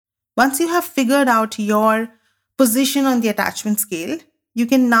Once you have figured out your position on the attachment scale, you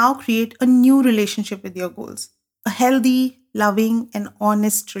can now create a new relationship with your goals, a healthy, loving, and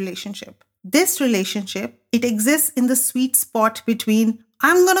honest relationship. This relationship, it exists in the sweet spot between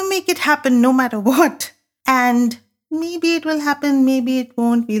I'm going to make it happen no matter what, and maybe it will happen, maybe it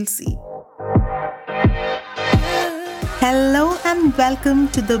won't, we'll see. Hello and welcome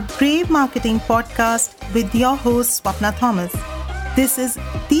to the Brave Marketing Podcast with your host, Swapna Thomas. This is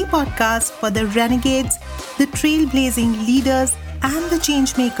the podcast for the renegades, the trailblazing leaders, and the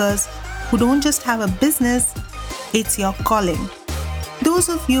change makers who don't just have a business, it's your calling. Those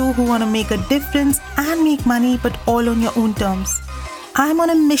of you who want to make a difference and make money, but all on your own terms. I'm on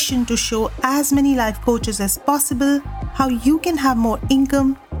a mission to show as many life coaches as possible how you can have more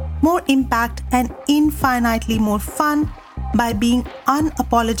income, more impact, and infinitely more fun by being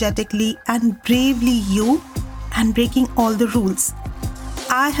unapologetically and bravely you and breaking all the rules.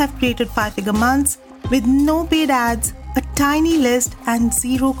 I have created 5-figure months with no paid ads, a tiny list, and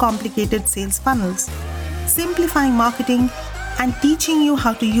zero complicated sales funnels. Simplifying marketing and teaching you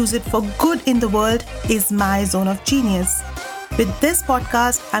how to use it for good in the world is my zone of genius. With this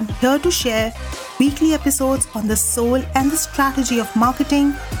podcast, I'm here to share weekly episodes on the soul and the strategy of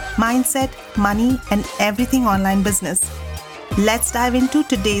marketing, mindset, money, and everything online business. Let's dive into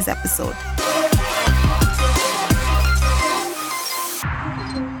today's episode.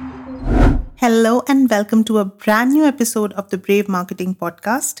 Hello and welcome to a brand new episode of the Brave Marketing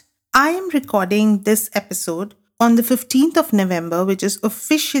Podcast. I am recording this episode on the 15th of November, which is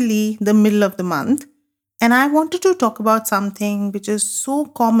officially the middle of the month. And I wanted to talk about something which is so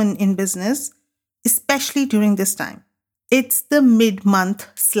common in business, especially during this time. It's the mid-month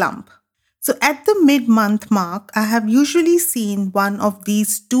slump. So at the mid-month mark, I have usually seen one of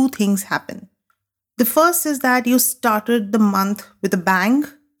these two things happen. The first is that you started the month with a bang,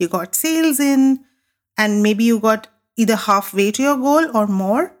 you got sales in, and maybe you got either halfway to your goal or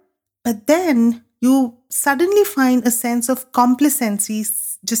more. But then you suddenly find a sense of complacency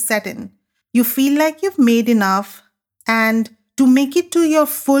just set in. You feel like you've made enough, and to make it to your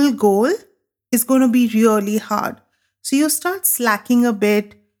full goal is going to be really hard. So you start slacking a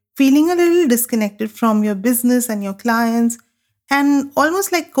bit, feeling a little disconnected from your business and your clients, and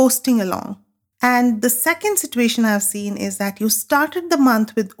almost like coasting along. And the second situation I've seen is that you started the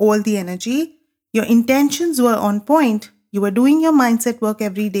month with all the energy, your intentions were on point, you were doing your mindset work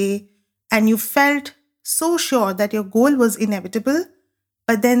every day, and you felt so sure that your goal was inevitable,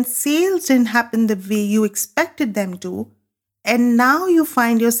 but then sales didn't happen the way you expected them to, and now you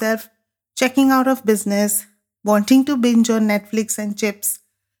find yourself checking out of business, wanting to binge on Netflix and chips,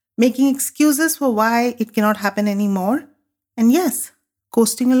 making excuses for why it cannot happen anymore, and yes,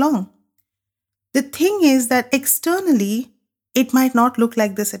 coasting along. The thing is that externally, it might not look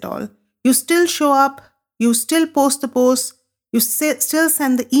like this at all. You still show up, you still post the posts, you still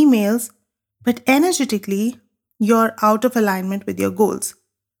send the emails, but energetically, you're out of alignment with your goals.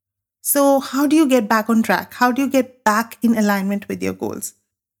 So how do you get back on track? How do you get back in alignment with your goals?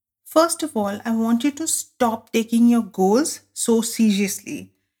 First of all, I want you to stop taking your goals so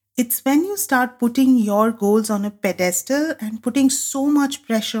seriously. It's when you start putting your goals on a pedestal and putting so much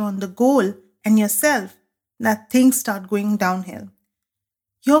pressure on the goal and yourself that things start going downhill.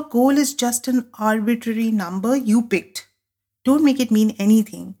 Your goal is just an arbitrary number you picked. Don't make it mean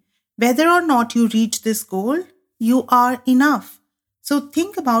anything. Whether or not you reach this goal, you are enough. So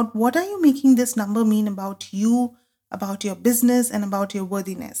think about, what are you making this number mean about you, about your business, and about your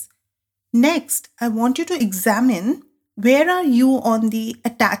worthiness. Next, I want you to examine, where are you on the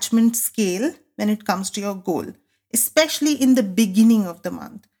attachment scale when it comes to your goal, especially in the beginning of the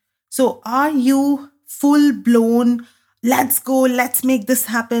month. So are you full blown, let's go, let's make this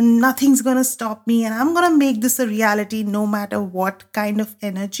happen, nothing's going to stop me, and I'm going to make this a reality no matter what kind of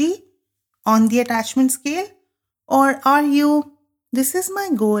energy on the attachment scale? Or are you, this is my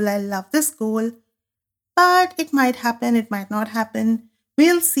goal, I love this goal, but it might happen, it might not happen.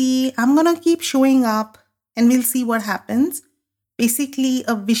 We'll see, I'm going to keep showing up and we'll see what happens. Basically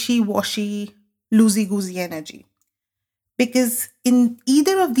a wishy-washy, loosey-goosey energy. Because in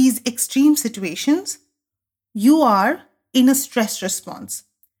either of these extreme situations, you are in a stress response.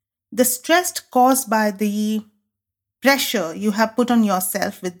 The stress caused by the pressure you have put on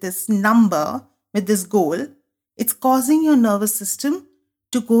yourself with this number, with this goal, it's causing your nervous system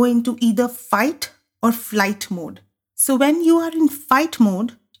to go into either fight or flight mode. So when you are in fight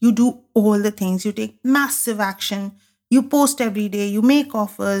mode, you do all the things. You take massive action. You post every day. You make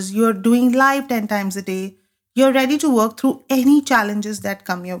offers. You're doing live 10 times a day. You're ready to work through any challenges that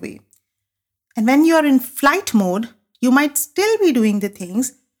come your way. And when you're in flight mode, you might still be doing the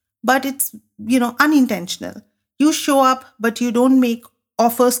things, but it's, unintentional. You show up, but you don't make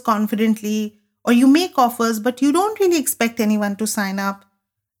offers confidently, or you make offers, but you don't really expect anyone to sign up.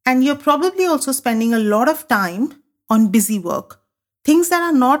 And you're probably also spending a lot of time on busy work, things that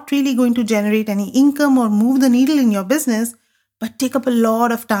are not really going to generate any income or move the needle in your business, but take up a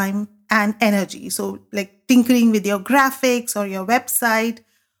lot of time and energy. So, like tinkering with your graphics or your website,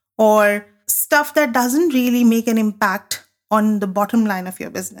 or stuff that doesn't really make an impact on the bottom line of your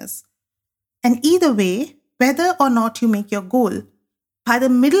business. And either way, whether or not you make your goal, by the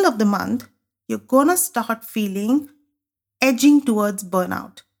middle of the month, you're gonna start feeling edging towards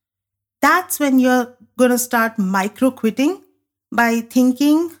burnout. That's when you're gonna start micro quitting by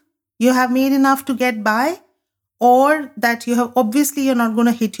thinking you have made enough to get by, or that you're not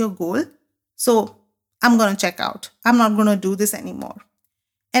gonna hit your goal. So I'm gonna check out. I'm not gonna do this anymore.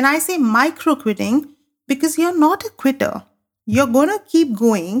 And I say micro quitting because you're not a quitter. You're going to keep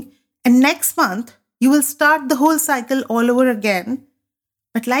going. And next month, you will start the whole cycle all over again.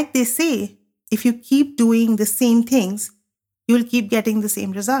 But like they say, if you keep doing the same things, you will keep getting the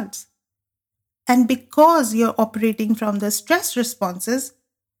same results. And because you're operating from the stress responses,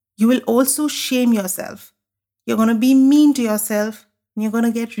 you will also shame yourself. You're going to be mean to yourself, and you're going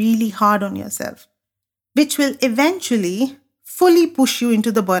to get really hard on yourself, which will eventually fully push you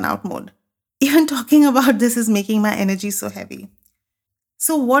into the burnout mode. Even talking about this is making my energy so heavy.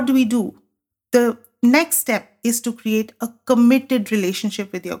 So, what do? The next step is to create a committed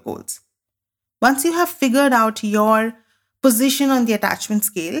relationship with your goals. Once you have figured out your position on the attachment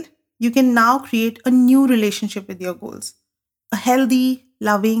scale, you can now create a new relationship with your goals, a healthy,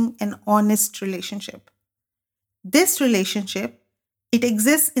 loving, and honest relationship. This relationship, it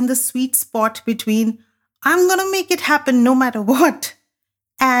exists in the sweet spot between I'm going to make it happen no matter what,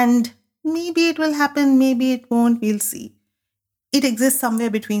 and maybe it will happen, maybe it won't, we'll see. It exists somewhere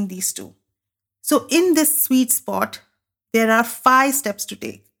between these two. So in this sweet spot, there are 5 steps to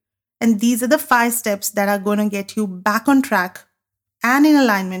take. And these are the 5 steps that are going to get you back on track and in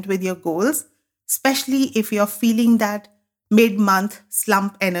alignment with your goals, especially if you're feeling that mid-month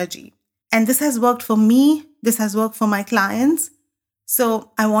slump energy. And this has worked for me. This has worked for my clients.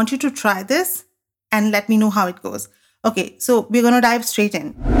 So I want you to try this and let me know how it goes. Okay, so we're going to dive straight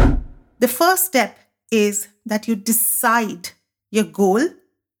in. The first step is that you decide your goal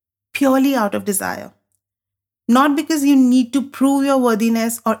purely out of desire, not because you need to prove your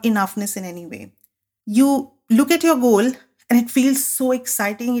worthiness or enoughness in any way. You look at your goal and it feels so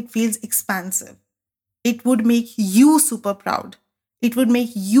exciting, it feels expansive. It would make you super proud. It would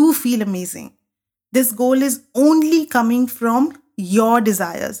make you feel amazing. This goal is only coming from your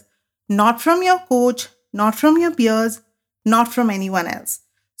desires, not from your coach, not from your peers, not from anyone else.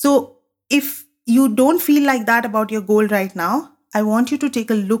 So if you don't feel like that about your goal right now, I want you to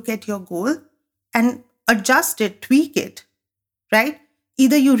take a look at your goal and adjust it, tweak it, right?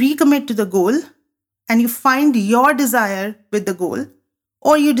 Either you recommit to the goal and you find your desire with the goal,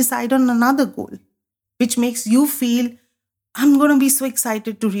 or you decide on another goal, which makes you feel, I'm going to be so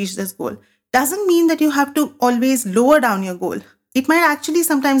excited to reach this goal. Doesn't mean that you have to always lower down your goal. It might actually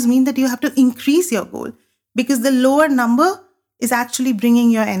sometimes mean that you have to increase your goal, because the lower number is actually bringing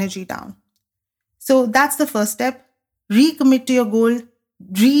your energy down. So that's the first step. Recommit to your goal,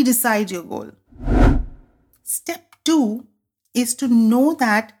 redecide your goal. Step 2 is to know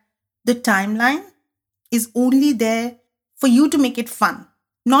that the timeline is only there for you to make it fun,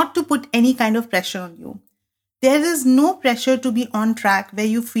 not to put any kind of pressure on you. There is no pressure to be on track where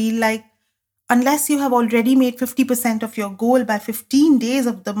you feel like unless you have already made 50% of your goal by 15 days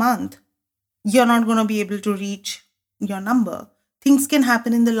of the month, you're not going to be able to reach your number. Things can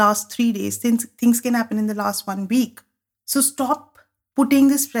happen in the last 3 days. Things can happen in the last 1 week. So stop putting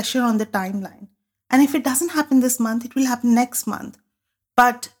this pressure on the timeline. And if it doesn't happen this month, it will happen next month.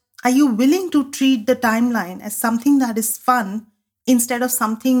 But are you willing to treat the timeline as something that is fun instead of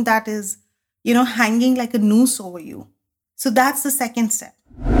something that is, hanging like a noose over you? So that's the second step.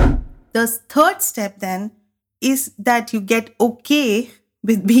 The third step then is that you get okay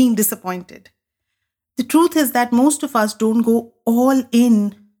with being disappointed. The truth is that most of us don't go all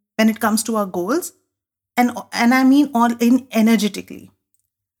in when it comes to our goals. And I mean all in energetically.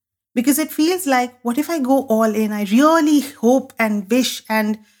 Because it feels like, what if I go all in? I really hope and wish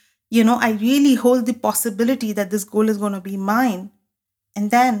and, I really hold the possibility that this goal is going to be mine.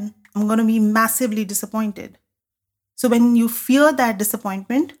 And then I'm going to be massively disappointed. So when you fear that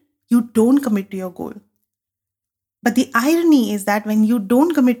disappointment, you don't commit to your goal. But the irony is that when you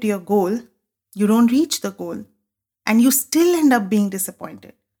don't commit to your goal, you don't reach the goal and you still end up being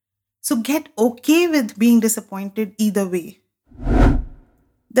disappointed. So get okay with being disappointed either way.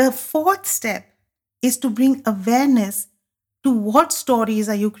 The fourth step is to bring awareness to what stories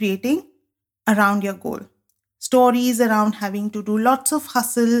are you creating around your goal. Stories around having to do lots of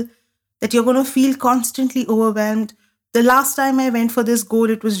hustle, that you're going to feel constantly overwhelmed. The last time I went for this goal,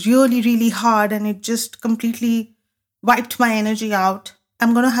 it was really, really hard and it just completely wiped my energy out.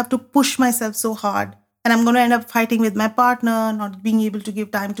 I'm going to have to push myself so hard and I'm going to end up fighting with my partner, not being able to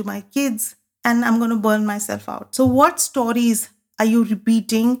give time to my kids, and I'm going to burn myself out. So, what stories are you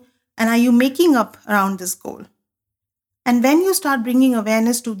repeating and are you making up around this goal? And when you start bringing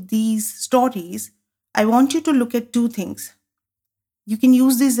awareness to these stories, I want you to look at two things. You can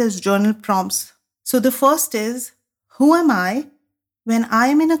use these as journal prompts. So the first is, who am I when I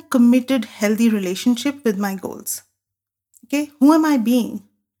am in a committed, healthy relationship with my goals? Okay, who am I being?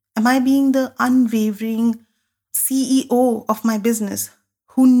 Am I being the unwavering CEO of my business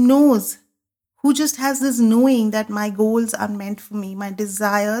who knows, who just has this knowing that my goals are meant for me, my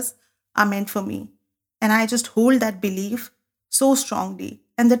desires are meant for me? And I just hold that belief so strongly.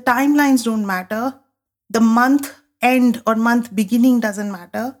 And the timelines don't matter. The month end or month beginning doesn't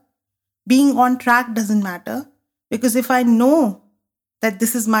matter. Being on track doesn't matter. Because if I know that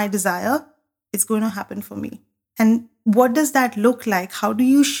this is my desire, it's going to happen for me. And what does that look like? How do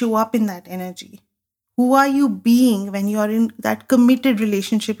you show up in that energy? Who are you being when you're in that committed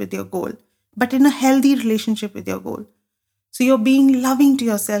relationship with your goal, but in a healthy relationship with your goal? So you're being loving to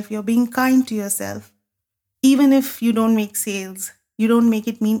yourself, you're being kind to yourself. Even if you don't make sales, you don't make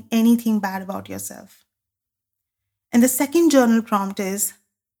it mean anything bad about yourself. And the second journal prompt is,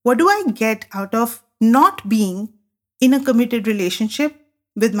 what do I get out of not being in a committed relationship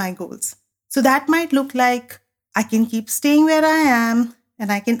with my goals? So that might look like I can keep staying where I am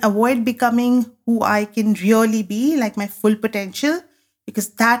and I can avoid becoming who I can really be, like my full potential, because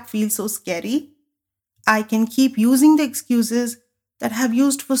that feels so scary. I can keep using the excuses that I have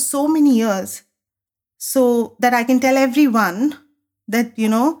used for so many years so that I can tell everyone that,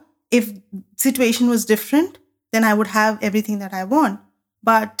 if situation was different, then I would have everything that I want.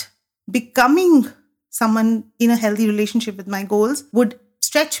 But becoming someone in a healthy relationship with my goals would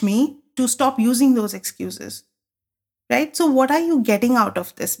stretch me to stop using those excuses, right? So what are you getting out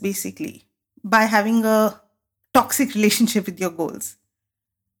of this basically by having a toxic relationship with your goals?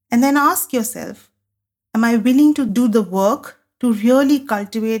 And then ask yourself, am I willing to do the work to really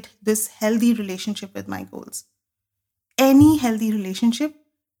cultivate this healthy relationship with my goals? Any healthy relationship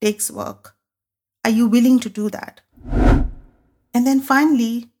takes work. Are you willing to do that? And then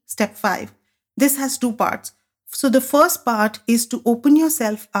finally, step 5. This has 2 parts. So the first part is to open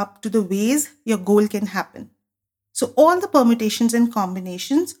yourself up to the ways your goal can happen. So all the permutations and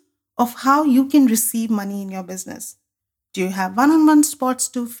combinations of how you can receive money in your business. Do you have one-on-one spots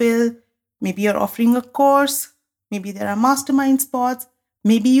to fill? Maybe you're offering a course. Maybe there are mastermind spots.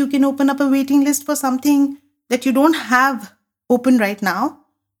 Maybe you can open up a waiting list for something that you don't have open right now,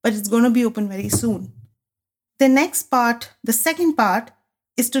 but it's going to be open very soon. The next part, the second part,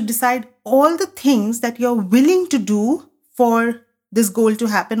 is to decide all the things that you're willing to do for this goal to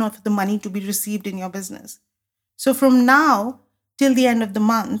happen or for the money to be received in your business. So from now till the end of the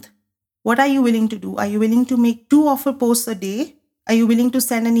month, what are you willing to do? Are you willing to make 2 offer posts a day? Are you willing to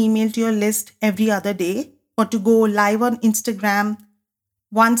send an email to your list every other day or to go live on Instagram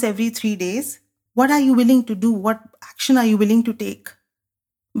once every 3 days? What are you willing to do? What action are you willing to take?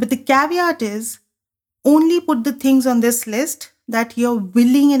 But the caveat is, only put the things on this list that you're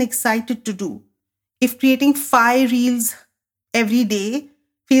willing and excited to do. If creating 5 reels every day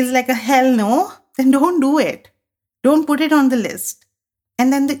feels like a hell no, then don't do it. Don't put it on the list.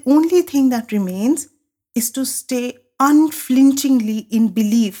 And then the only thing that remains is to stay unflinchingly in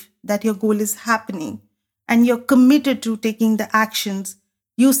belief that your goal is happening and you're committed to taking the actions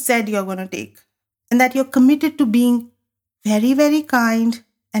you said you're going to take. And that you're committed to being very, very kind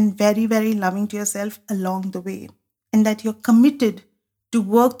and very, very loving to yourself along the way. And that you're committed to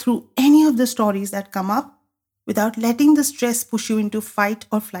work through any of the stories that come up without letting the stress push you into fight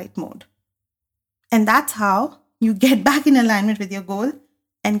or flight mode. And that's how you get back in alignment with your goal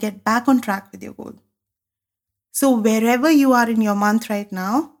and get back on track with your goal. So wherever you are in your month right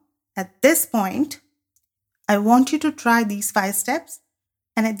now, at this point, I want you to try these 5 steps.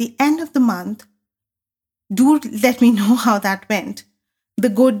 And at the end of the month, do let me know how that went. The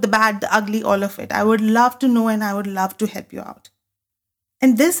good, the bad, the ugly, all of it. I would love to know and I would love to help you out.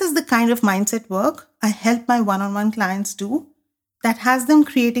 And this is the kind of mindset work I help my one-on-one clients do that has them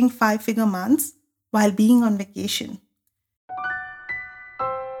creating 5-figure months while being on vacation.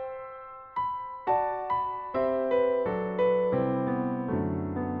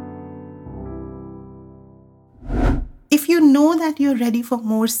 If you know know that you're ready for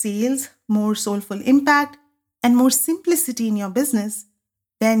more sales, more soulful impact, and more simplicity in your business,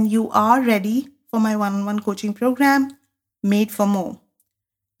 then you are ready for my one-on-one coaching program, Made for More.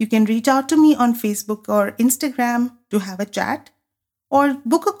 You can reach out to me on Facebook or Instagram to have a chat or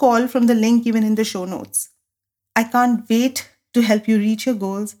book a call from the link given in the show notes. I can't wait to help you reach your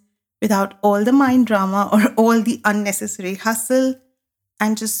goals without all the mind drama or all the unnecessary hustle,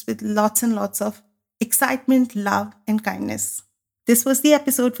 and just with lots and lots of excitement, love, and kindness. This was the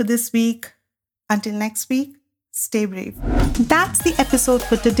episode for this week. Until next week, stay brave. That's the episode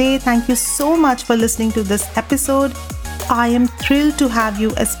for today. Thank you so much for listening to this episode. I am thrilled to have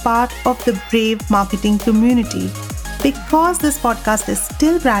you as part of the Brave Marketing community. Because this podcast is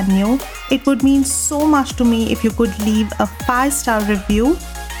still brand new, it would mean so much to me if you could leave a 5-star review,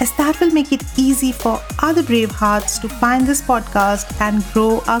 as that will make it easy for other brave hearts to find this podcast and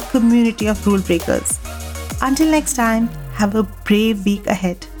grow our community of rule breakers. Until next time, have a brave week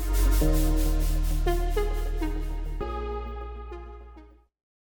ahead.